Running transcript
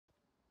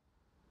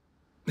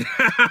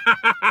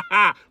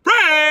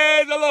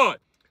Praise the Lord.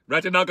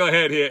 Ratchet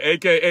Knucklehead here,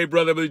 a.k.a.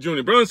 Brother Billy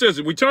Jr. Brothers and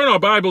sisters, we turn our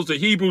Bibles to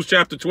Hebrews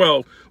chapter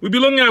 12. We'll be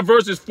looking at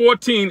verses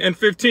 14 and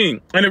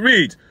 15. And it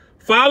reads,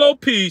 "Follow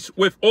peace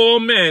with all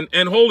men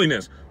and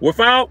holiness,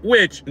 without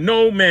which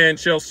no man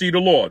shall see the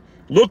Lord.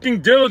 Looking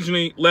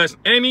diligently, lest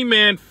any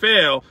man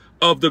fail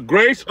of the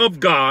grace of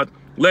God,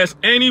 lest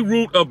any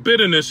root of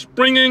bitterness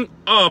springing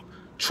up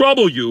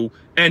trouble you,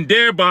 and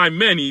thereby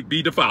many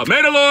be defiled."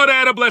 May the Lord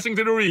add a blessing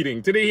to the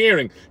reading, to the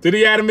hearing, to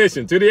the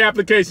admission, to the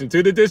application,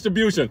 to the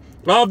distribution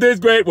of this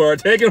great word,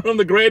 taken from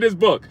the greatest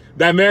book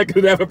that man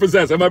could ever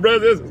possess. And my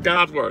brothers, this is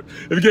God's word.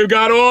 If you give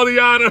God all the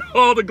honor,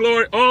 all the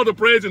glory, all the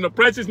praise in the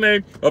precious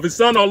name of his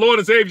Son, our Lord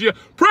and Savior,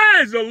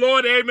 praise the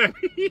Lord, amen.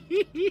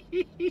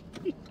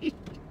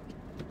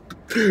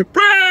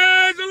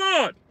 Praise the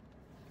Lord.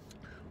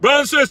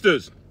 Brothers and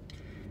sisters,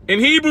 in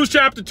Hebrews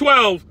chapter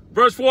 12,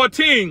 verse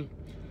 14,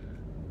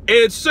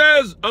 it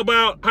says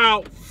about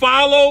how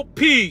follow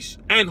peace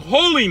and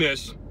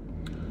holiness,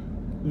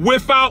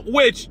 without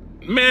which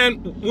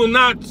man will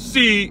not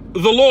see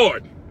the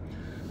Lord.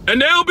 And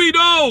there'll be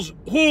those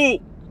who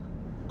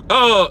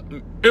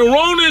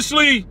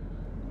erroneously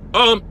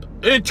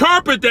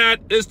interpret that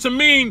as to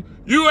mean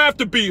you have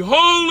to be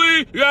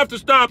holy, you have to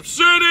stop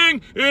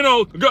sinning, be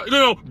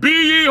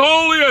ye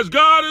holy as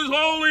God is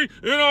holy,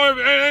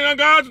 and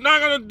God's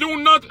not going to do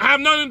nothing, have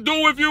nothing to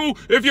do with you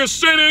if you're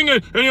sinning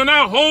and you're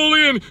not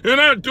holy and you're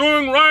not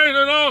doing right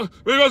and all,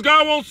 because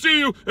God won't see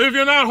you if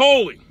you're not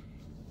holy.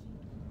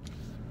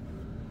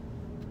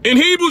 In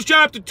Hebrews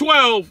chapter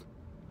 12,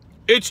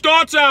 it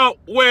starts out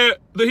where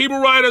the Hebrew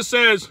writer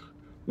says,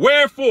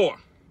 "Wherefore,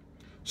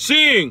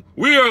 seeing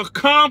we are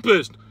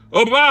compassed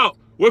about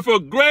with a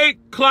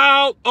great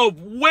cloud of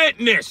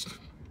witness,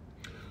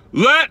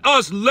 let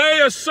us lay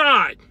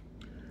aside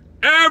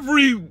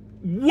every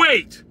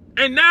weight."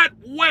 And that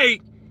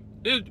weight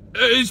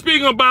is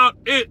speaking about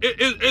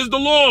is the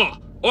law,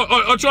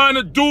 or trying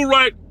to do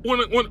right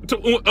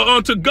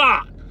unto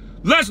God.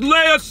 Let's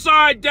lay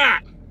aside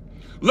that.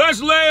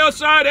 Let's lay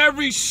aside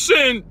every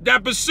sin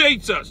that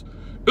beseeches us.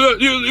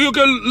 You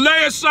can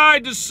lay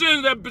aside the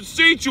sins that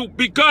beseech you,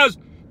 because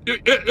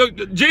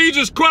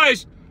Jesus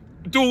Christ,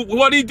 through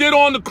what he did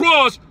on the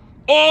cross,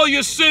 all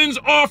your sins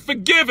are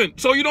forgiven.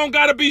 So you don't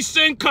got to be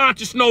sin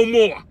conscious no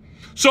more.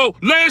 So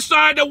lay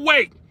aside the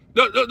weight,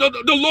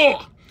 the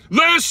law.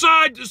 Lay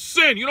aside the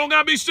sin. You don't got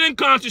to be sin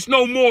conscious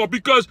no more,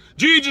 because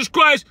Jesus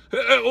Christ,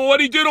 what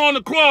he did on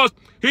the cross,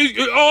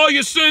 all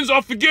your sins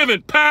are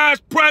forgiven,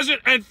 past,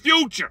 present, and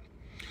future.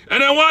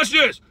 And then watch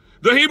this.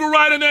 The Hebrew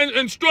writer then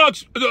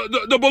instructs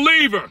the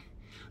believer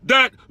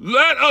that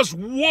let us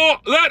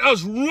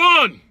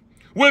run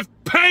with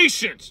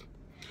patience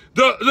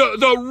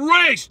the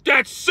race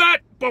that's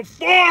set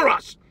before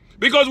us,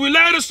 because we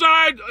laid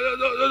aside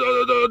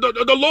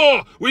the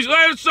law. We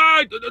laid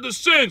aside the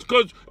sins,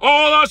 because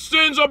all our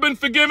sins have been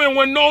forgiven.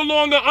 We're no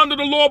longer under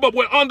the law, but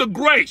we're under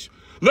grace.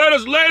 Let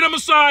us lay them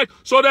aside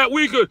so that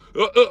we could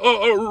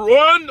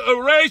run a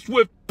race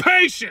with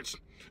patience.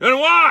 And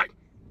why?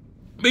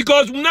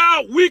 Because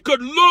now we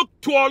could look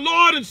to our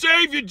Lord and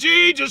Savior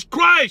Jesus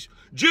Christ.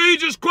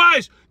 Jesus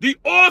Christ, the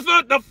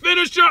author, the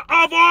finisher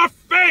of our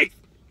faith.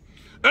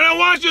 And then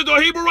watch this, the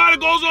Hebrew writer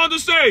goes on to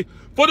say,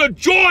 for the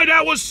joy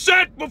that was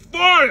set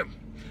before him.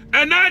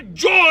 And that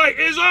joy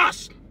is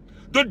us.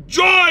 The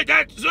joy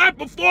that's set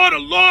before the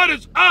Lord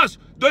is us.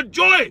 The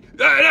joy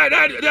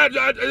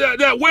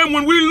that when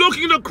we're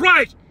looking to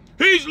Christ,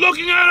 he's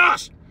looking at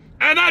us.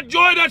 And that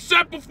joy that's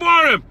set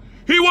before him,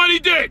 what he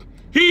did,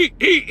 he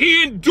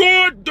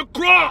endured the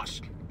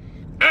cross.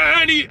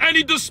 And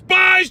he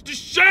despised the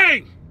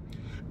shame.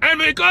 And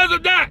because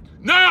of that,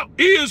 now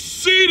he is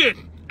seated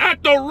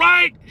at the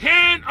right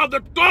hand of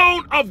the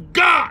throne of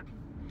God.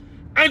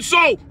 And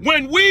so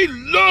when we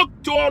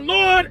look to our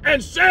Lord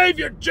and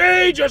Savior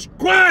Jesus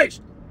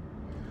Christ,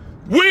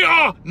 we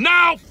are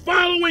now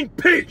following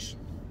peace,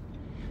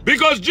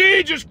 because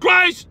Jesus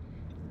Christ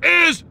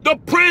is the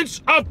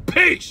Prince of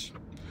Peace.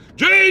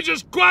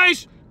 Jesus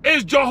Christ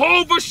is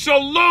Jehovah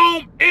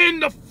Shalom in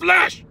the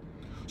flesh.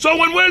 So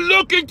when we're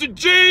looking to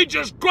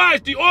Jesus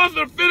Christ, the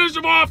author and finisher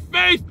of our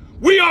faith,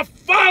 we are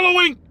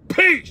following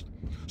peace.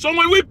 So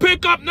when we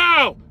pick up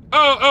now,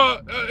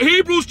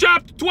 Hebrews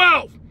chapter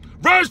 12,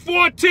 verse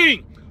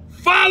 14,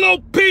 follow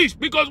peace.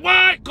 Because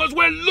why? Because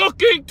we're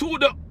looking to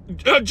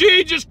the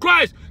Jesus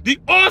Christ, the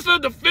author,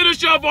 the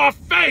finisher of our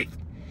faith.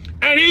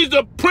 And he's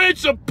the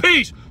Prince of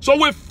Peace. So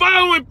we're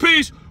following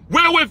peace,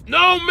 wherewith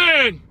no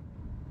man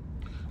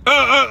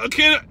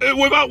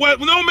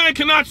no man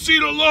cannot see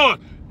the Lord,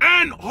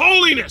 and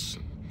holiness,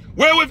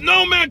 wherewith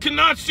no man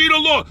cannot see the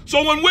Lord.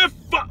 So when we're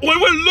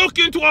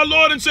looking to our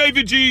Lord and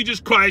Savior Jesus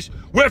Christ,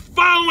 we're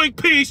following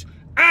peace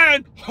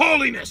and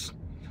holiness,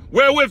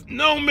 wherewith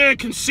no man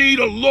can see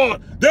the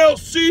Lord. They'll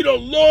see the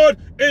Lord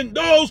in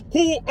those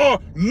who are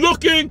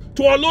looking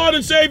to our Lord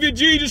and Savior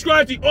Jesus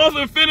Christ, the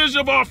author and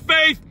finisher of our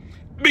faith,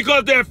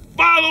 because they're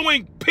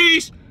following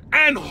peace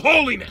and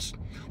holiness.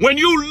 When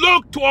you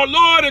look to our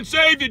Lord and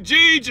Savior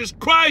Jesus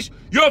Christ,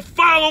 you're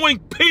following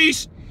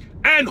peace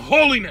and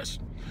holiness.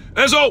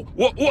 And so,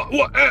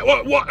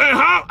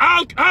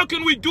 how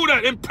can we do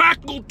that in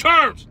practical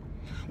terms?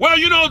 Well,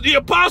 you know, the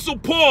Apostle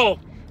Paul,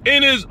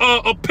 in his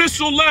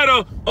epistle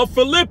letter of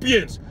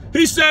Philippians,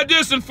 he said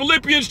this in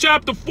Philippians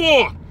chapter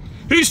 4.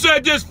 He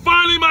said this,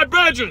 finally, my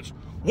brethren,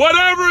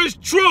 whatever is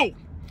true,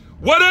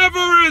 whatever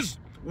is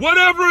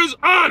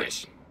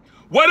honest,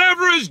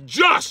 whatever is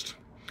just,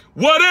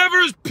 whatever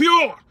is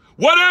pure,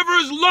 whatever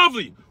is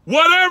lovely,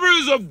 whatever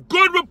is of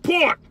good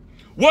report,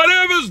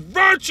 whatever is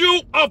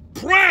virtue of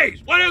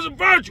praise, whatever is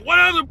virtue,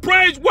 whatever is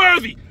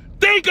praiseworthy,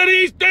 think of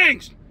these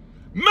things.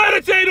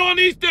 Meditate on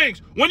these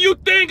things. When you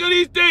think of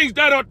these things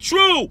that are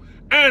true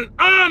and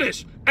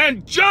honest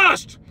and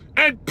just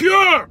and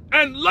pure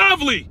and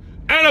lovely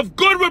and of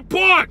good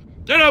report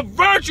and of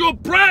virtue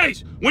of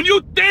praise, when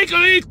you think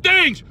of these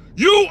things,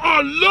 you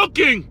are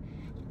looking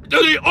to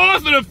the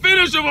author and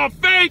finisher of our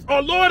faith,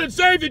 our Lord and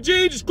Savior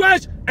Jesus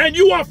Christ, and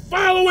you are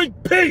following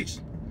peace.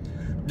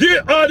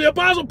 The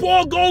Apostle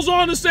Paul goes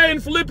on to say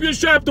in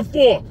Philippians chapter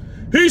 4,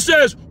 he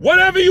says,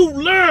 whatever you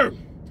learn,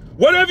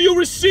 whatever you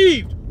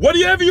received,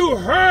 whatever you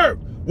heard,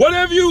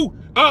 whatever you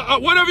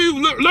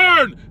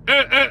learned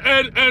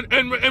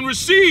and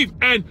received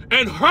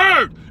and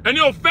heard, and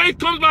your faith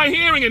comes by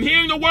hearing and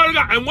hearing the word of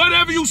God, and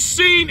whatever you've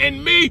seen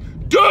in me,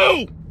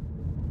 do.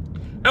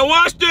 And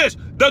watch this.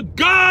 The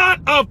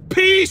God of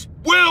peace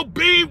will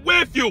be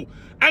with you.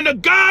 And the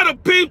God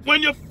of peace,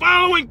 when you're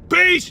following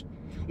peace,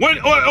 when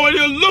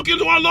you're looking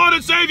to our Lord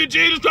and Savior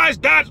Jesus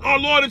Christ, that's our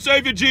Lord and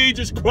Savior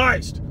Jesus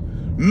Christ.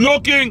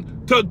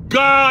 Looking to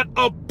God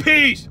of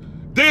peace.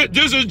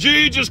 This is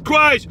Jesus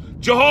Christ,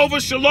 Jehovah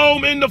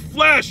Shalom in the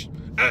flesh.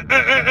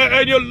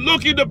 And you're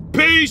looking to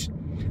peace,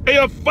 and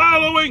you're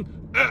following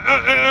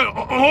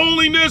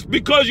holiness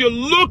because you're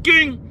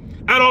looking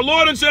at our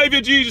Lord and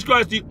Savior Jesus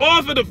Christ, the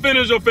author, the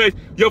finisher of faith.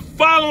 You're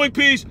following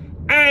peace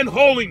and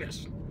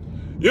holiness.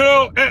 You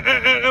know,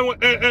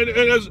 and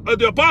as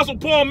the Apostle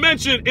Paul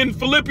mentioned in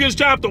Philippians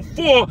chapter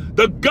 4,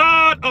 the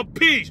God of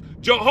peace,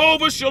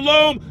 Jehovah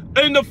Shalom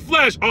in the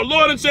flesh, our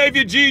Lord and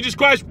Savior Jesus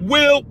Christ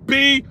will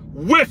be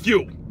with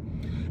you.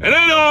 And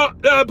then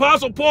the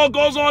Apostle Paul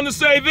goes on to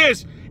say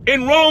this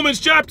in Romans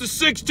chapter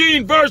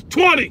 16, verse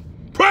 20.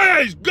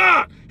 Praise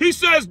God. He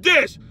says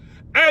this,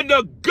 and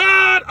the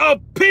God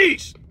of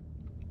peace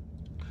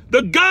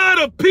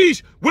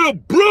will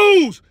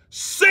bruise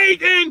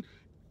Satan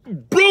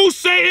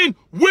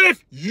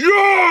with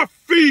your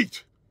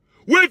feet.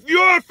 With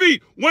your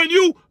feet. When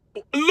you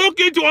look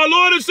into our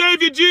Lord and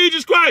Savior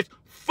Jesus Christ,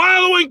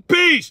 following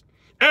peace,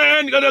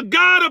 and the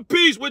God of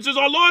peace, which is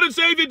our Lord and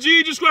Savior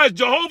Jesus Christ,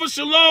 Jehovah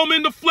Shalom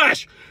in the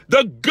flesh,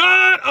 the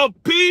God of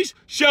peace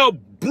shall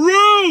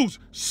bruise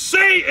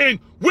Satan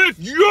with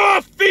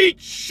your feet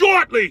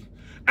shortly.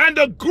 And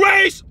the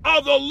grace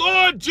of the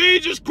Lord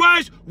Jesus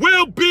Christ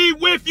will be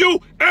with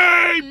you.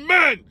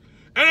 Amen.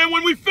 And then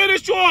when we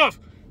finish off,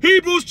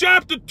 Hebrews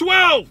chapter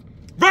 12,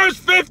 verse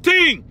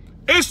 15,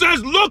 it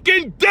says,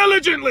 looking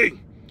diligently.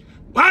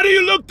 How do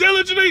you look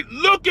diligently?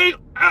 Looking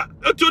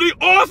to the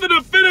author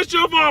and finisher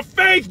of our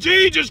faith,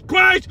 Jesus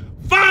Christ,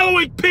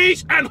 following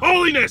peace and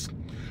holiness.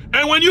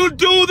 And when you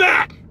do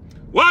that,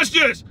 watch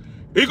this.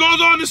 He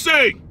goes on to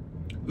say,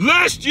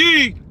 lest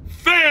ye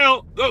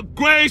fail the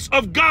grace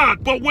of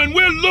God. But when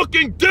we're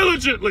looking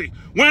diligently,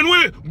 when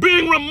we're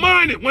being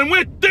reminded, when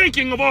we're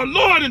thinking of our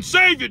Lord and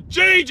Savior,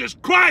 Jesus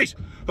Christ,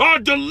 our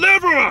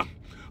deliverer,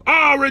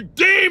 our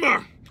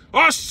redeemer,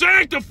 our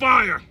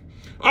sanctifier,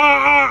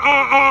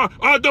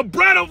 the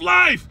bread of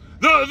life,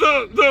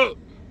 the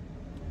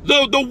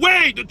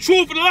way, the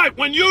truth, and the life.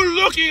 When you're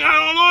looking at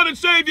our Lord and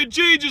Savior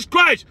Jesus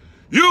Christ,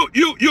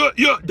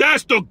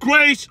 that's the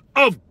grace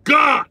of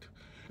God.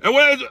 And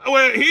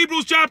where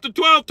Hebrews chapter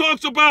 12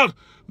 talks about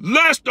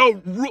lest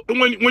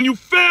when you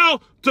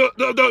fail to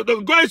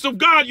the grace of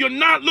God, you're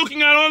not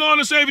looking at our Lord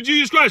and Savior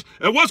Jesus Christ.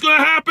 And what's going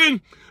to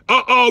happen?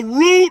 A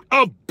root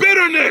of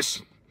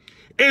bitterness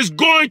is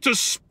going to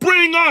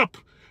spring up,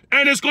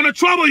 and it's going to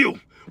trouble you.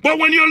 But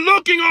when you're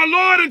looking our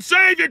Lord and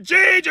Savior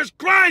Jesus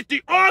Christ,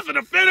 the author and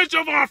the finisher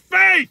of our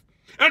faith,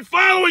 and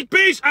following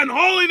peace and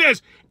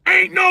holiness,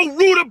 ain't no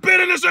root of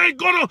bitterness ain't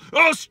gonna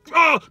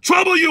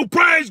trouble you.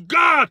 Praise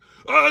God.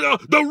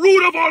 The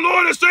root of our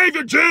Lord and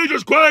Savior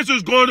Jesus Christ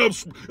is gonna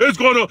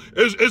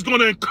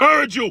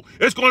encourage you.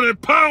 It's gonna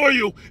empower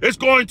you. It's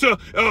going to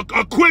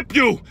equip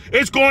you.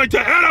 It's going to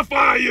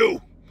edify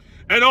you.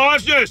 And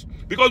watch this,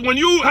 because when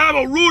you have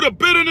a root of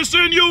bitterness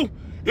in you,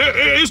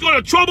 it's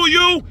gonna trouble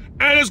you,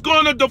 and it's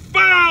gonna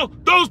defile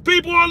those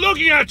people who are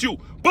looking at you.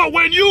 But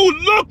when you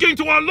look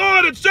into our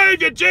Lord and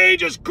Savior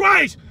Jesus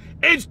Christ,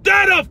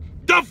 instead of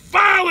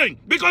defiling,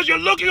 because you're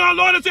looking at our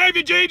Lord and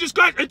Savior Jesus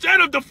Christ, instead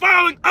of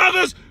defiling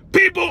others,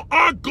 people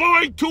are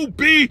going to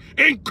be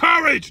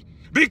encouraged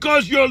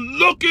because you're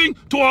looking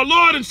to our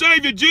Lord and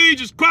Savior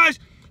Jesus Christ.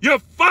 You're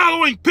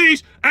following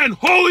peace and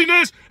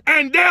holiness,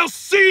 and they'll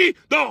see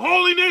the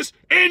holiness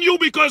in you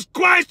because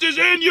Christ is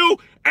in you,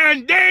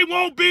 and they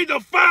won't be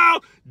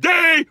defiled.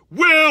 They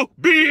will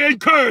be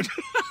encouraged.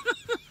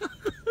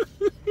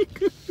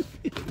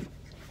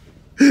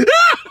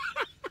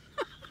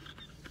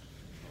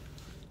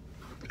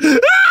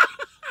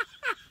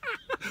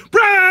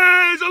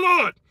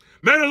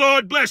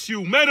 Lord bless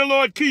you. May the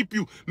Lord keep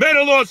you. May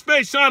the Lord's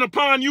face shine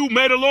upon you.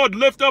 May the Lord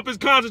lift up his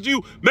countenance to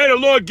you. May the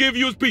Lord give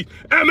you his peace.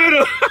 And may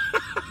the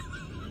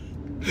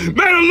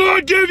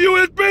Lord give you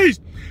his peace.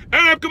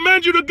 And I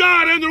commend you to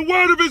God and the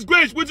word of his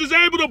grace, which is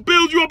able to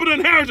build you up an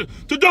inheritance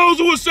to those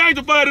who are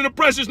sanctified in the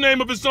precious name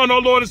of his Son,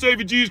 our Lord and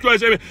Savior, Jesus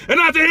Christ. Amen. And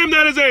unto him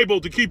that is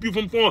able to keep you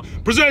from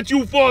falling, present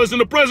you faultless in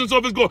the presence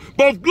of his glory,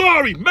 both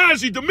glory,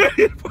 majesty,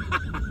 dominion,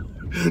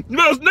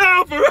 most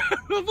now forever.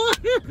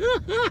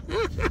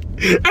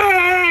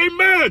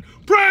 Amen.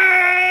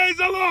 Praise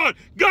the Lord.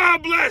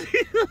 God bless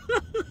you.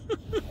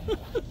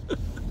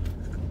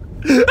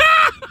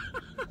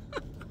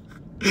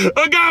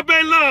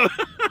 Agape love.